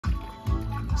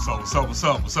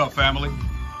What's up, family?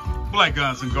 Black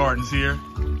Guns and Gardens here.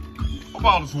 Hope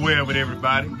all is well with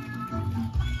everybody.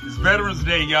 It's Veterans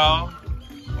Day, y'all.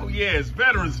 Oh yeah, it's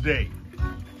Veterans Day.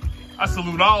 I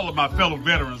salute all of my fellow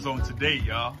veterans on today,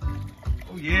 y'all.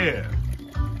 Oh yeah.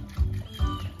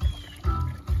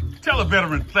 Tell a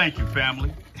veteran thank you,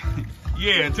 family.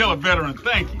 Yeah, tell a veteran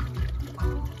thank you.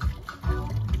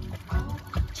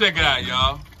 Check it out,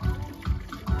 y'all.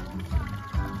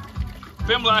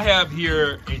 Family, I have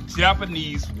here a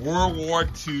Japanese World War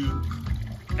II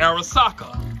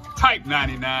Arisaka Type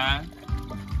 99.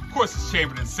 Of course, it's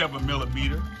chambered in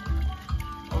 7mm.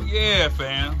 Oh yeah,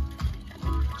 fam.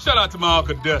 Shout out to my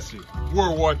Uncle Dusty,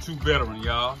 World War II veteran,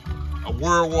 y'all. A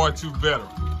World War II veteran.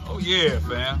 Oh yeah,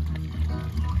 fam.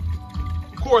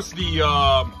 Of course, the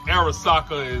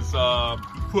Arisaka is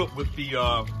equipped with the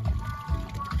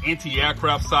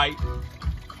anti-aircraft sight.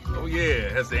 Oh yeah,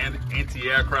 it has the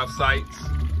anti-aircraft sights.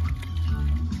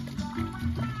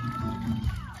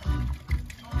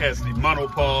 Has the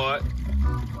monopod.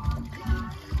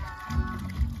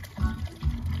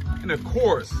 And of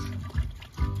course,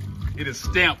 it is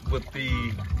stamped with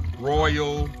the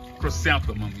Royal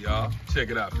Chrysanthemum, y'all. Check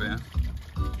it out, fam.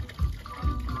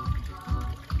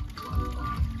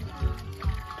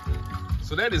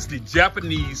 So that is the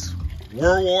Japanese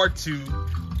World War II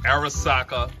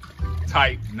Arisaka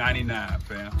Type 99,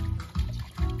 fam.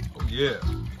 Oh yeah.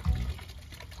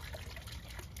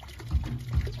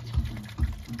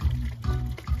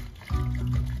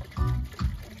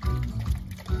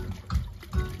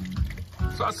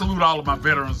 So I salute all of my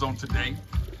veterans on today.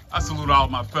 I salute all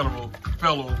of my fellow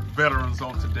veterans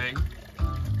on today.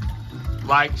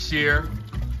 Like, share,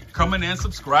 comment, and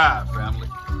subscribe, family.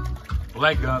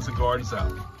 Black Guns and Gardens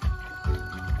out.